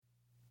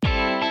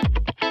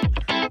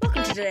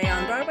today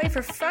on Broadway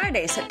for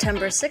Friday,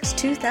 September 6,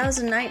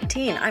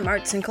 2019. I'm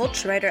arts and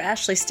culture writer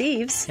Ashley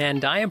Steves.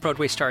 And I am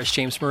Broadway stars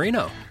James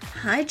Marino.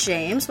 Hi,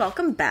 James.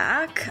 Welcome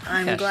back.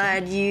 I'm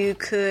glad you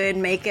could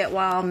make it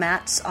while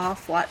Matt's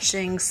off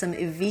watching some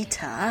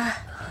Evita.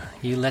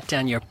 You let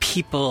down your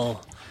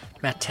people,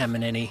 Matt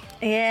Tamanini.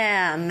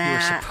 Yeah,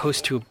 Matt. You were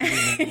supposed to have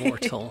been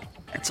immortal.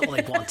 That's all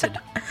they wanted.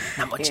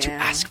 Not much to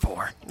ask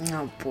for.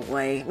 Oh,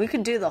 boy. We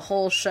could do the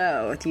whole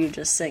show with you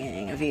just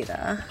singing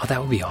Evita. Oh,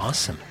 that would be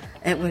awesome.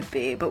 It would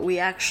be, but we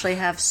actually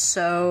have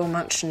so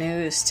much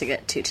news to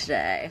get to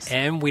today.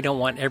 And we don't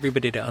want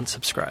everybody to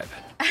unsubscribe.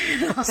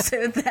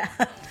 Also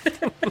that.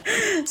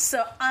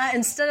 So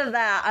instead of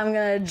that, I'm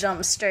going to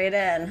jump straight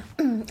in.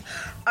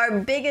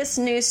 Our biggest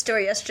news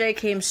story yesterday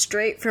came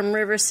straight from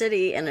River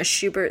City and a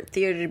Schubert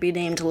theater to be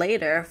named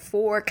later.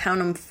 Four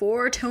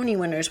Tony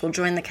winners will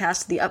join the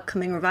cast of the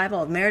upcoming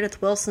revival of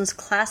Meredith Willson's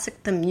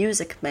classic The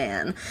Music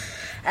Man.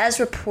 As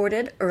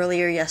reported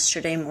earlier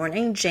yesterday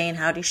morning, Jane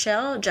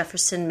Howdyshell,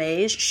 Jefferson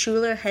Mays,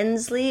 Schuler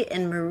Hensley,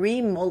 and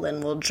Marie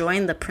Mullen will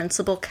join the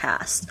principal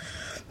cast.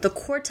 The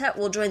quartet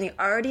will join the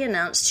already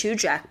announced Hugh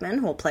Jackman,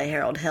 who will play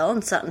Harold Hill,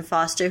 and Sutton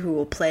Foster, who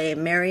will play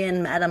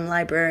Marion, Madame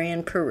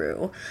Librarian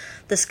Peru.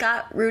 The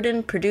Scott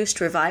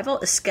Rudin-produced revival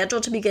is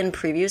scheduled to begin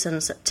previews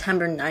on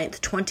September 9th,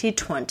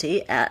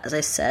 2020, at, as I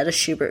said, a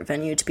Schubert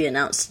venue to be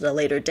announced at a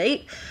later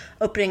date.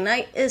 Opening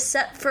night is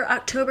set for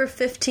October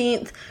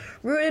 15th.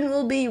 Rudin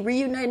will be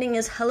reuniting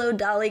his Hello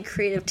Dolly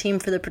creative team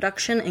for the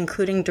production,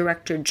 including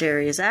director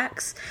Jerry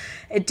Zaks.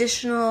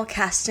 Additional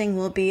casting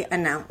will be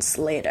announced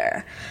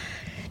later.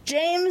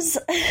 James,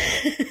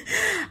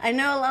 I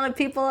know a lot of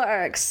people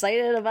are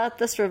excited about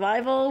this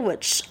revival,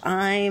 which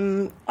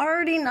I'm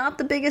already not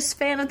the biggest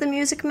fan of The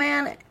Music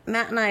Man.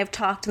 Matt and I have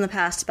talked in the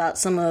past about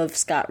some of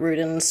Scott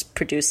Rudin's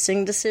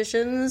producing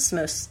decisions,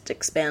 most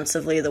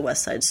expansively the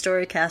West Side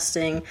Story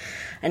casting.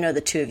 I know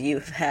the two of you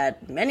have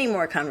had many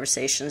more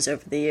conversations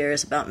over the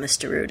years about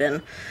Mr.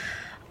 Rudin.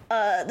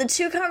 The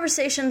two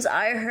conversations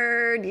I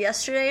heard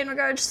yesterday in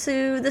regards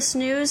to this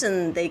news,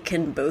 and they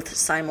can both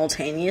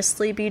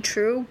simultaneously be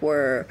true,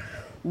 were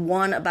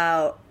one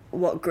about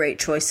what great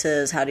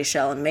choices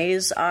Howdyshell and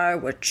Mays are,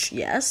 which,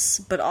 yes,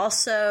 but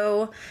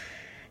also,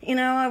 you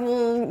know, I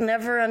will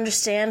never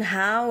understand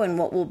how and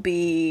what will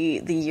be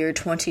the year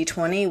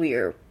 2020. We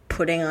are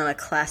putting on a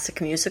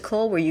classic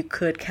musical where you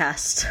could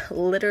cast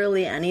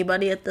literally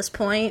anybody at this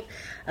point.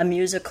 A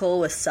musical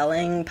with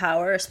selling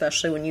power,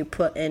 especially when you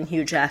put in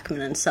Hugh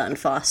Jackman and Sutton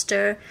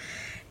Foster,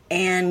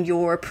 and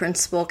your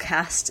principal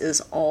cast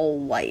is all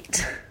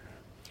white.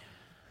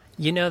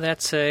 You know,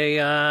 that's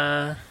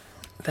a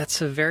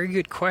very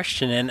good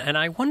question, and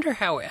I wonder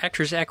how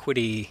Actors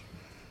Equity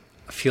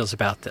feels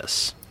about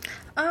this.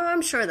 Oh,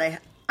 I'm sure they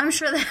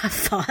have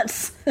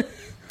thoughts.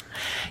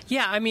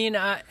 Yeah, I mean,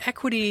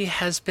 Equity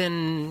has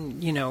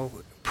been, you know,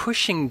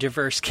 pushing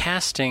diverse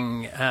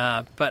casting,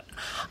 but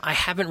I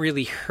haven't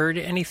really heard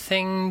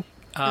anything.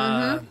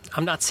 I'm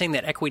not saying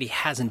that Equity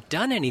hasn't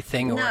done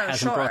anything or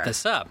hasn't brought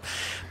this up,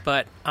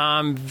 but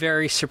I'm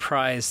very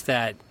surprised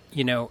that,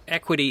 you know,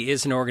 Equity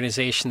is an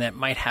organization that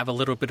might have a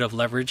little bit of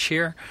leverage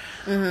here,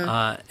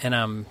 and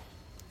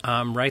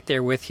I'm right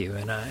there with you,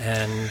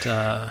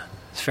 and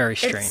it's very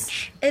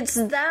strange. It's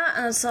that,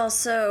 and it's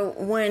also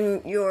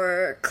when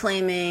you're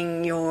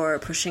claiming you're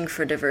pushing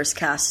for diverse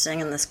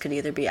casting, and this could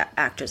either be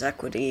Actors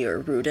Equity or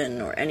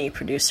Rudin or any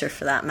producer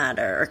for that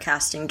matter, or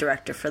casting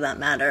director for that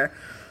matter,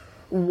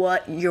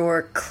 what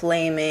you're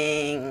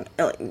claiming,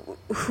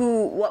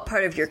 what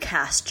part of your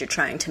cast you're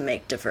trying to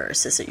make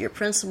diverse. Is it your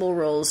principal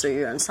roles or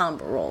your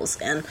ensemble roles?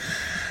 And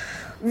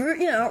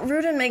you know,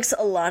 Rudin makes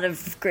a lot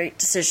of great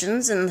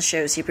decisions in the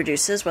shows he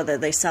produces. Whether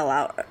they sell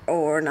out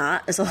or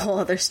not is a whole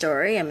other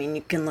story. I mean,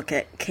 you can look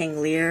at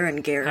King Lear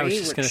and Gary. I was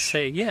just going to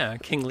say, yeah,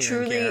 King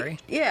Lear and Gary.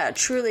 Yeah,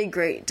 truly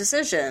great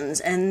decisions.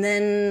 And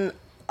then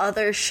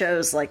other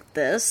shows like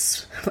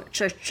this,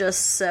 which are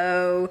just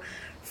so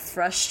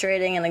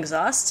frustrating and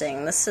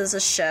exhausting. This is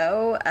a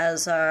show,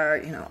 as are,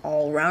 you know,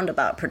 all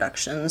roundabout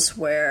productions,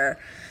 where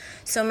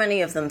so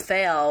many of them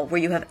fail, where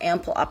you have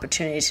ample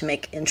opportunity to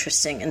make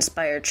interesting,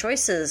 inspired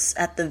choices,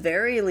 at the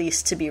very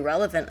least to be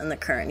relevant in the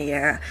current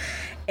year.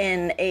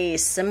 In a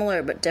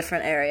similar but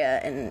different area,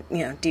 and,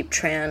 you know, Deep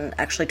Tran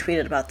actually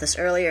tweeted about this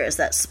earlier, is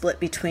that split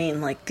between,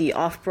 like, the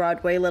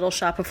off-Broadway Little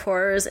Shop of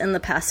Horrors and the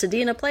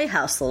Pasadena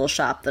Playhouse Little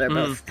Shop that are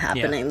both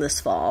happening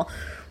this fall,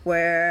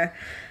 where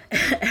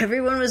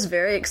everyone was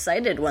very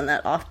excited when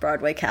that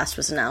off-Broadway cast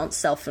was announced,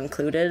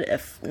 self-included,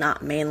 if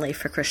not mainly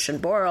for Christian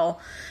Borle.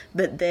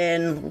 But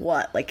then,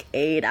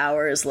 8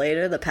 hours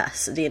later, the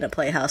Pasadena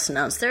Playhouse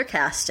announced their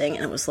casting,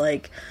 and it was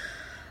like,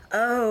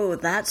 oh,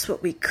 that's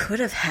what we could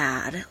have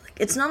had.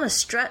 It's not a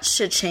stretch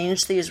to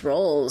change these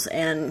roles,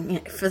 and, you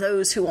know, for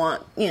those who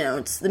want, you know,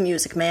 it's The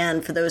Music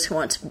Man, for those who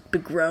want to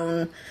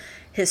begrown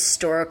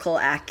historical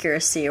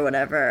accuracy or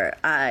whatever,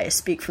 I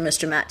speak for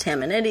Mr. Matt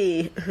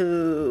Tamanini,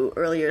 who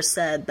earlier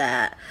said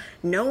that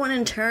no one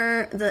in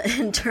turn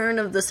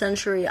of the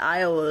century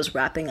Iowa was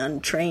rapping on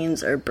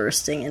trains or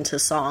bursting into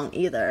song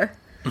either.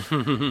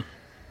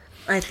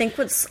 I think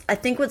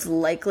what's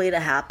likely to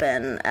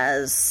happen,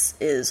 as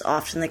is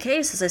often the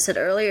case, as I said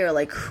earlier,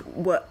 like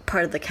what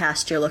part of the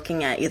cast you're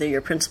looking at, either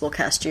your principal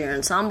cast or your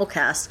ensemble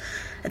cast.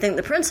 I think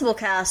the principal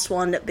cast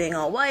will end up being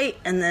all white,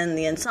 and then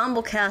the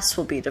ensemble cast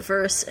will be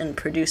diverse, and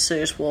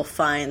producers will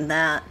find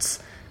that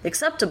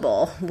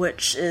acceptable,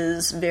 which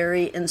is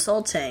very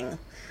insulting.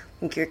 I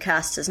think your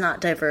cast is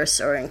not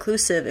diverse or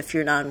inclusive if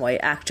your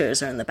non-white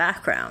actors are in the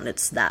background.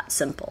 It's that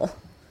simple.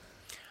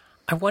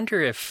 I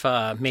wonder if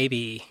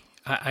maybe...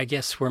 I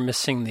guess we're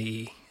missing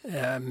the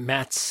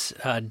Matt's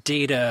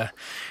data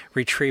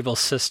retrieval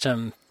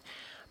system,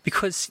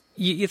 because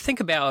you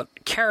think about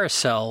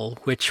Carousel,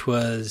 which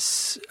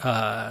was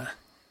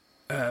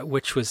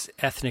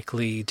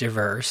ethnically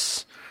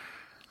diverse,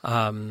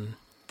 the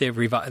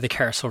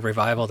Carousel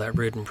revival that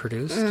Rudin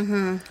produced,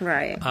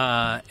 right?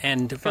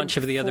 And a bunch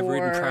of the other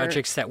Rudin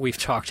projects that we've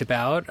talked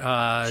about.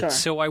 Sure.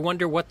 So I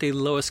wonder what the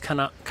lowest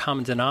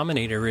common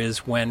denominator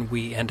is when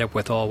we end up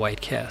with all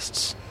white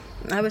casts.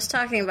 I was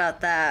talking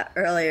about that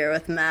earlier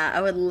with Matt.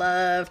 I would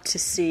love to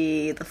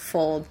see the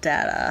full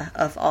data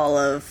of all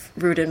of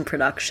Rudin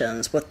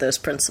Productions, what those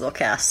principal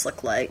casts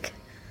look like.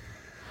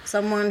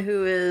 Someone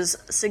who is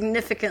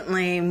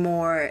significantly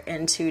more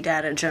into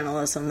data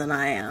journalism than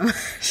I am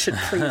should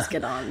please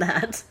get on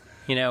that.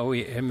 You know,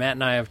 Matt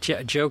and I have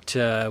joked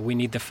we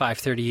need the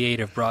 538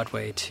 of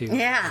Broadway to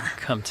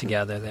come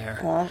together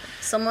there. Well,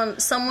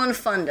 someone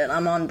fund it.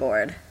 I'm on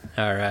board.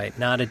 All right.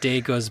 Not a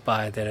day goes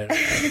by that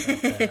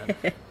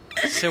it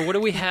So what do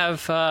we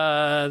have?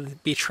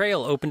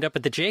 Betrayal opened up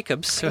at the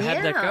Jacobs. So how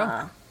did that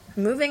go?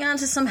 Moving on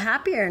to some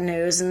happier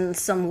news and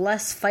some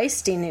less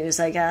feisty news,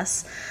 I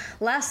guess.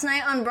 Last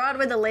night on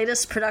Broadway, the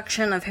latest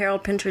production of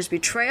Harold Pinter's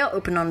Betrayal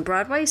opened on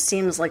Broadway.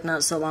 Seems like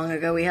not so long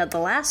ago we had the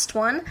last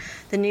one.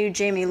 The new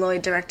Jamie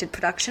Lloyd-directed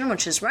production,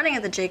 which is running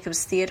at the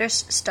Jacobs Theatre,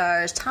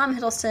 stars Tom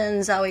Hiddleston,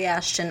 Zawe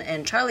Ashton,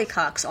 and Charlie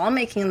Cox, all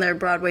making their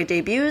Broadway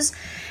debuts.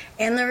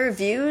 And the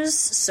reviews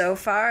so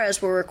far,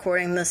 as we're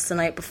recording this the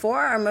night before,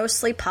 are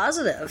mostly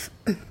positive.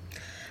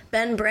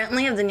 Ben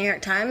Brantley of the New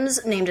York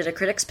Times named it a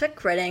critic's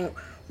pick, writing,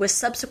 "With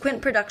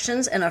subsequent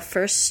productions and a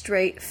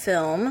first-rate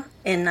film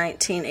in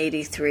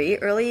 1983,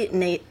 earlier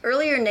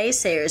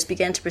naysayers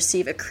began to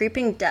perceive a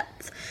creeping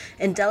depth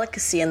and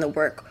delicacy in the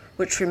work,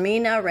 which for me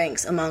now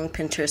ranks among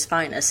Pinter's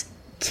finest.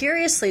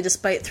 Curiously,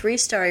 despite 3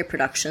 starry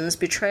productions,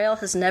 Betrayal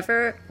has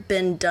never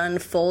been done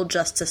full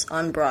justice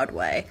on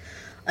Broadway.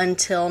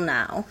 Until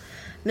now.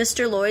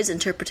 Mr. Lloyd's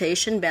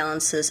interpretation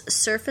balances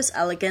surface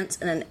elegance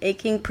and an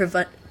aching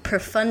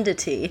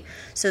profundity,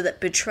 so that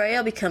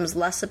Betrayal becomes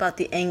less about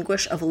the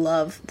anguish of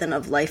love than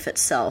of life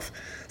itself.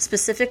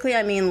 Specifically,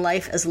 I mean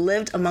life as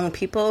lived among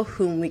people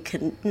whom we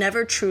can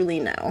never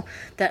truly know.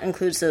 That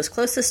includes those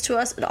closest to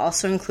us. It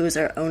also includes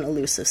our own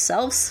elusive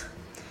selves."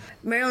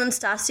 Marilyn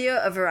Stasio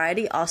of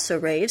Variety also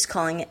raves,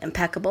 calling it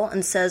impeccable,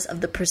 and says of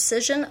the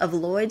precision of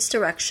Lloyd's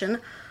direction,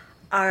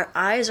 "Our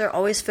eyes are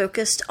always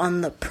focused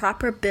on the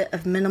proper bit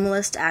of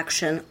minimalist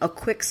action, a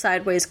quick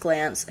sideways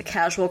glance, a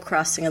casual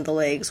crossing of the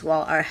legs,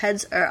 while our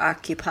heads are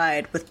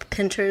occupied with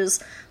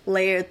Pinter's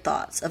layered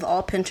thoughts. Of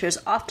all Pinter's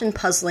often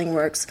puzzling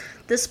works,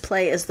 this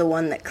play is the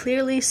one that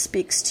clearly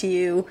speaks to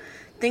you,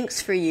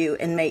 thinks for you,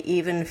 and may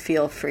even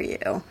feel for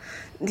you."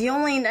 The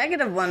only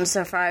negative one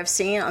so far I've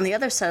seen, on the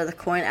other side of the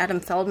coin, Adam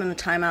Feldman of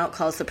Time Out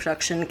calls the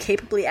production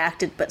capably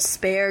acted but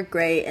spare,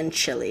 gray, and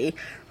chilly.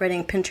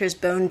 Writing Pinter's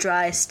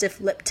bone-dry,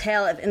 stiff-lipped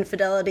tale of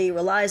infidelity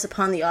relies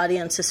upon the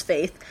audience's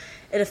faith.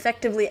 It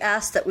effectively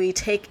asks that we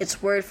take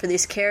its word for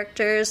these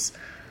characters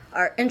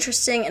are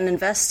interesting and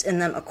invest in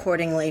them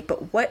accordingly.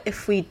 But what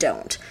if we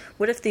don't?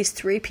 What if these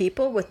 3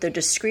 people, with their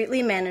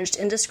discreetly managed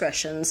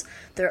indiscretions,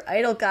 their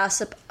idle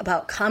gossip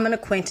about common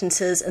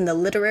acquaintances in the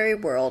literary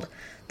world,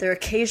 their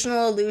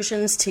occasional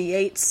allusions to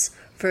Yeats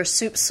for a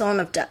soupçon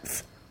of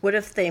depth, what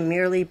if they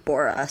merely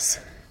bore us?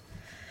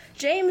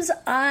 James,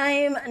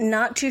 I'm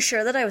not too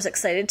sure that I was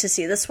excited to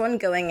see this one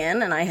going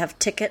in, and I have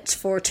tickets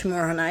for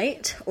tomorrow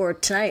night, or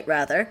tonight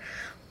rather.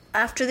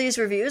 After these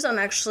reviews, I'm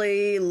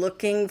actually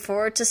looking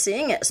forward to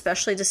seeing it,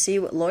 especially to see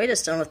what Lloyd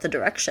has done with the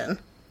direction.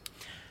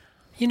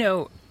 You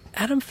know,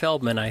 Adam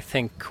Feldman, I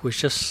think, was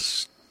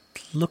just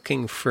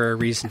looking for a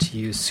reason to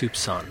use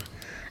soupçon.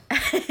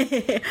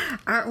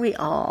 Aren't we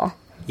all?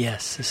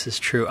 Yes, this is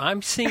true.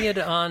 I'm seeing it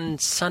on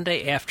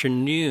Sunday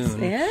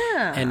afternoon.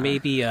 Yeah. And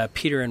maybe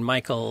Peter and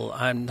Michael,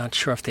 I'm not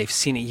sure if they've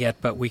seen it yet,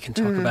 but we can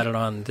talk about it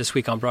on this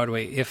week on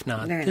Broadway. If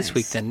not this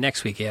week, then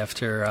next week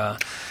after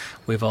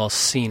we've all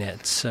seen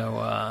it.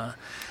 So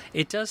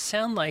it does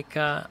sound like,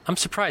 I'm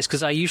surprised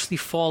because I usually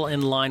fall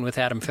in line with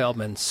Adam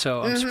Feldman.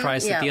 So I'm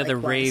surprised that the other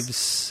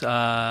raves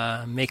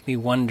make me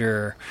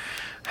wonder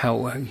how,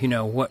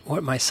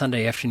 what my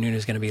Sunday afternoon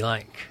is going to be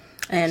like.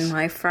 And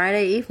my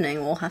Friday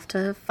evening, we'll have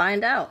to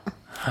find out.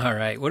 All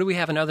right. What do we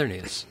have in other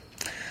news?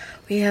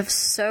 We have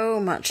so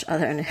much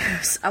other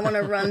news. I want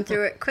to run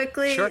through it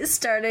quickly,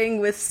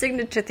 starting with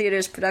Signature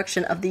Theater's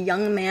production of The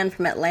Young Man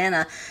from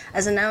Atlanta.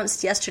 As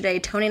announced yesterday,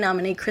 Tony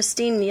nominee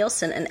Christine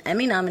Nielsen and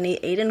Emmy nominee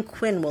Aidan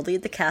Quinn will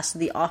lead the cast of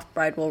the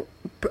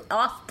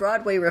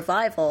off-Broadway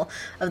revival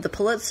of the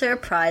Pulitzer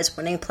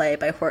Prize-winning play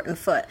by Horton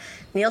Foote.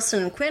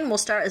 Nielsen and Quinn will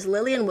star as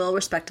Lily and Will,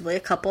 respectively, a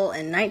couple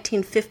in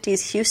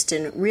 1950s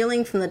Houston,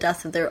 reeling from the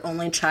death of their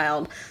only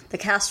child. The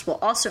cast will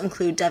also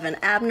include Devin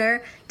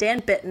Abner,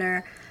 Dan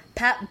Bittner,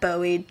 Pat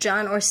Bowie,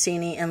 John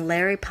Orsini, and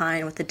Larry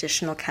Pine, with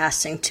additional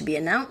casting to be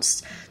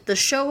announced. The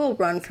show will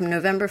run from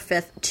November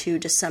 5th to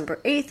December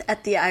 8th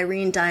at the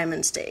Irene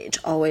Diamond Stage.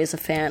 Always a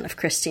fan of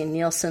Christine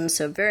Nielsen,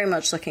 so very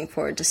much looking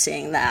forward to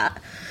seeing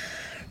that.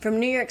 From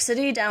New York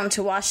City down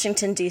to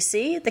Washington,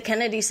 D.C., the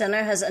Kennedy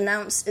Center has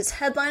announced its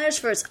headliners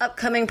for its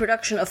upcoming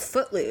production of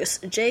Footloose.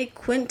 J.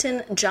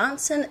 Quinton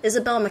Johnson,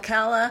 Isabel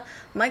McCalla,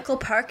 Michael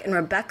Park, and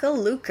Rebecca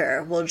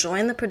Luker will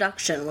join the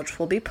production, which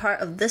will be part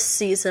of this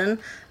season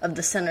of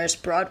the Center's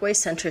Broadway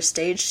Center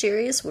Stage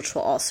series, which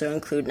will also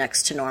include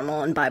Next to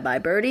Normal and Bye Bye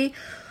Birdie.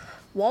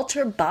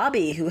 Walter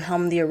Bobby, who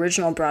helmed the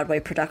original Broadway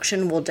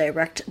production, will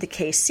direct the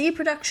KC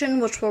production,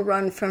 which will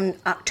run from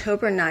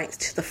October 9th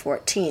to the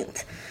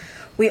 14th.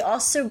 We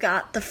also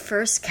got the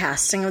first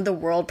casting of the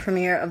world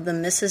premiere of the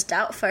Mrs.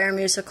 Doubtfire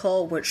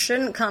musical, which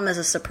shouldn't come as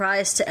a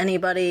surprise to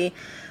anybody.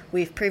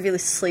 We've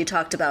previously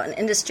talked about an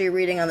industry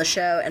reading on the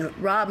show, and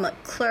Rob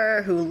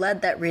McClure, who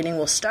led that reading,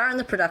 will star in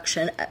the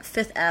production at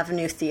Fifth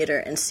Avenue Theater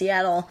in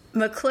Seattle.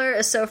 McClure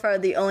is so far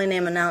the only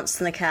name announced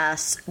in the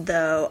cast,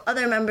 though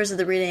other members of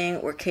the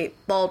reading were Kate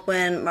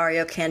Baldwin,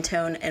 Mario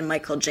Cantone, and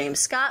Michael James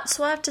Scott,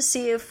 so we'll have to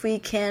see if we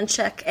can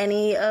check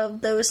any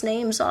of those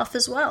names off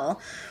as well.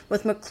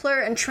 With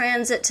McClure in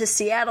transit to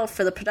Seattle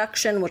for the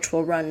production, which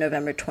will run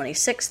November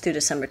 26th through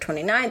December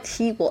 29th,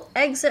 he will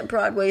exit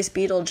Broadway's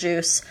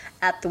Beetlejuice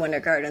at the Winter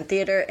Garden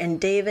Theater,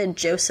 and David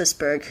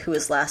Josephsberg, who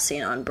was last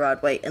seen on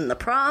Broadway in The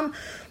Prom,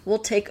 will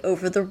take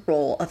over the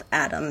role of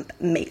Adam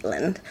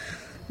Maitland.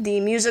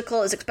 The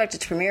musical is expected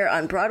to premiere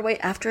on Broadway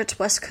after its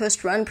West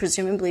Coast run,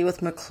 presumably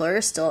with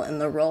McClure still in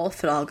the role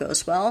if it all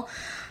goes well.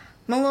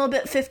 I'm a little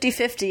bit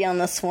 50-50 on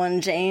this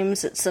one,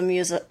 James. It's a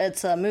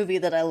movie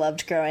that I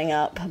loved growing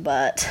up,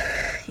 but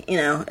you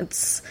know,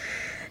 it's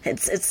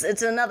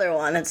another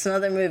one. It's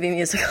another movie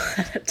musical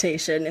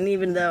adaptation. And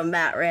even though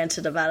Matt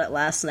ranted about it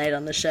last night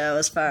on the show,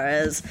 as far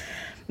as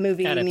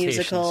movie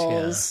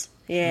musicals,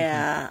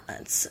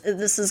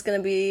 this is going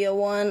to be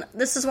one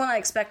I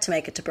expect to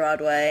make it to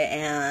Broadway,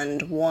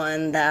 and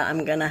one that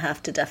I'm going to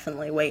have to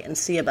definitely wait and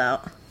see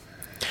about.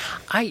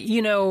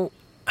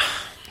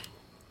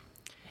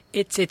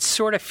 It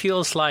sort of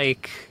feels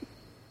like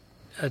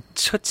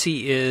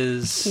Tootsie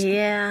is...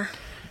 Yeah.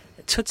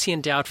 Tootsie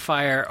and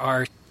Doubtfire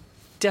are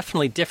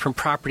definitely different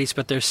properties,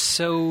 but they're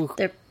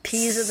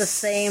peas of the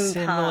same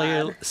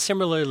pod.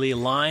 Similarly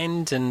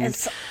lined, and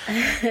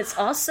it's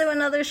also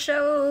another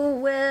show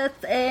with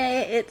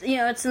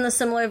it's in the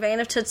similar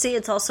vein of Tootsie.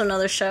 It's also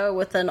another show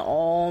with an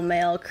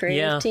all-male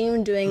creative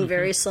team doing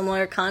very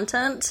similar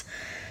content.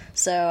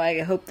 So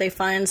I hope they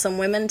find some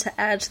women to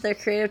add to their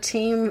creative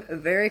team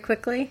very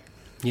quickly.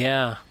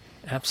 Yeah,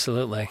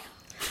 absolutely.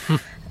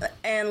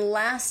 And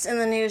last in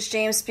the news,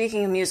 James,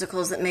 speaking of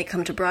musicals that may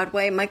come to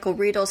Broadway, Michael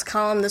Riedel's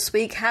column this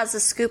week has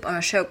a scoop on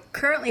a show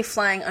currently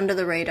flying under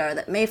the radar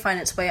that may find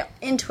its way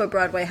into a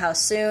Broadway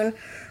house soon.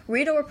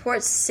 Riedel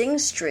reports Sing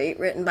Street,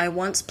 written by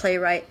once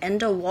playwright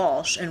Enda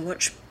Walsh, and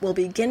which will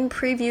begin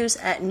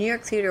previews at New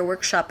York Theater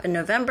Workshop in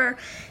November,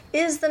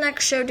 is the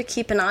next show to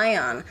keep an eye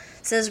on.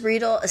 Says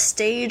Riedel, a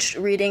staged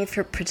reading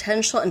for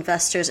potential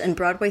investors and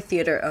Broadway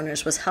theater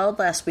owners was held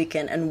last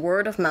weekend, and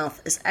word of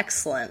mouth is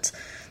excellent.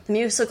 The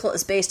musical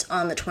is based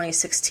on the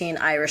 2016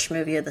 Irish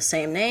movie of the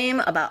same name,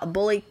 about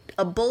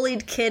a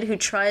bullied kid who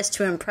tries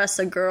to impress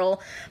a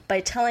girl by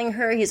telling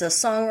her he's a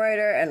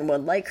songwriter and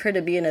would like her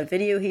to be in a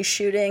video he's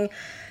shooting,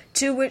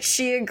 to which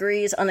she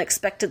agrees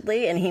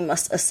unexpectedly, and he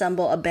must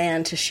assemble a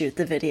band to shoot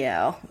the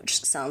video,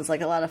 which sounds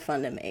like a lot of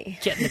fun to me.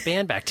 Getting the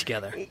band back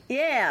together.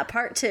 Yeah,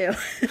 part 2.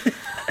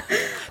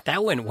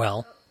 That went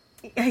well.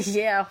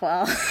 Yeah,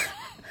 well...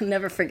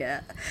 Never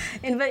forget.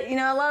 But,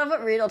 a lot of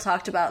what Riedel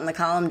talked about in the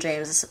column,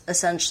 James,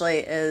 essentially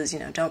is,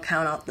 don't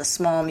count out the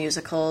small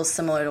musicals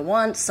similar to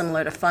Once,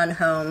 similar to Fun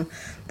Home,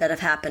 that have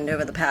happened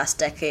over the past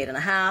decade and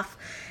a half.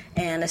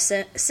 And if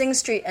Sing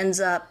Street ends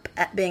up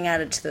being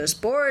added to those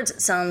boards,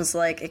 it sounds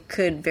like it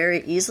could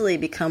very easily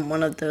become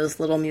one of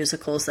those little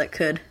musicals that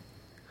could.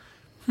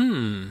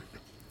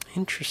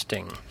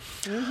 Interesting.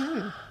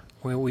 Mm-hmm.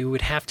 Well, we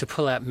would have to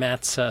pull out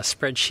Matt's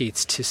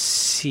spreadsheets to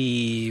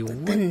see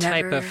what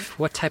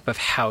type of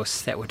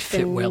house that would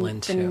fit well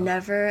into. The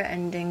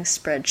never-ending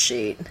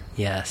spreadsheet.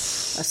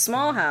 Yes. A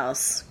small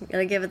house. You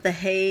gotta give it the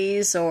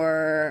Haze,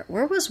 or...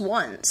 Where was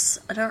Once?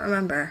 I don't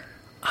remember.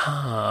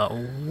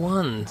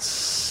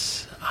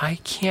 Once. I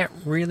can't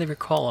really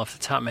recall off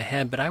the top of my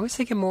head, but I was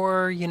thinking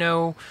more,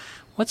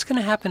 what's going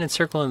to happen in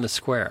Circle in the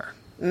Square?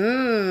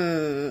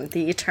 The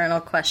eternal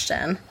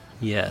question.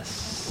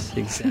 Yes,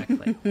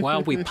 exactly.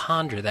 While we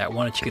ponder that,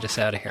 why don't you get us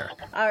out of here?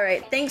 All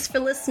right. Thanks for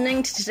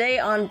listening to Today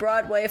on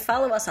Broadway.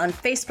 Follow us on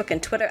Facebook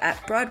and Twitter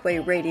at Broadway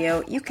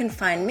Radio. You can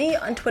find me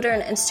on Twitter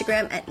and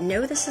Instagram at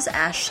No This Is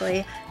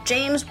Ashley.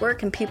 James, where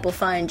can people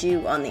find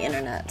you on the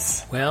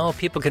internets? Well,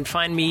 people can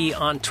find me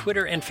on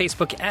Twitter and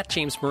Facebook at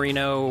James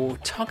Marino.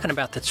 Talking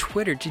about the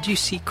Twitter, did you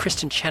see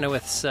Kristen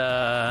Chenoweth's...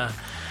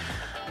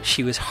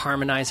 she was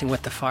harmonizing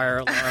with the fire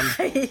alarm?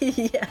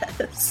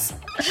 Yes.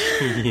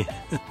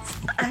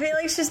 I feel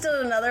like she's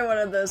done another one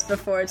of those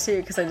before, too,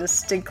 because I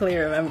distinctly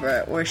remember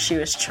it, where she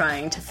was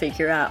trying to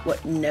figure out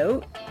what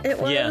note it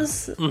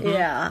was. Yeah. Mm-hmm.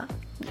 Yeah.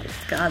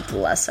 God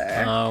bless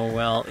her. Oh,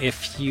 well,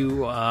 if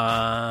you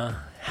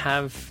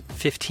have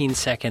 15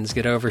 seconds,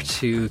 get over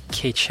to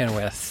Kate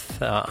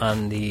Chenoweth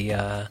on the...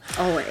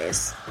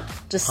 Always.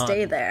 Just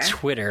stay there.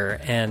 Twitter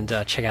and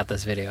check out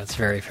this video. It's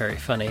very, very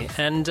funny.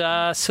 And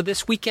so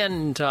this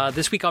weekend,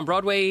 this week on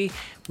Broadway,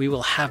 we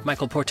will have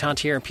Michael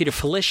Portantier and Peter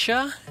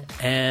Felicia.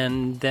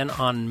 And then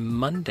on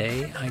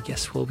Monday, I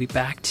guess we'll be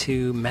back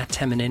to Matt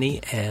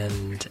Tamanini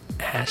and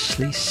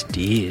Ashley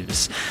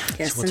Steves.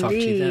 Yes, so we'll talk to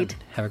you then. indeed.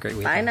 Have a great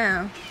weekend. Bye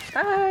now.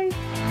 Bye.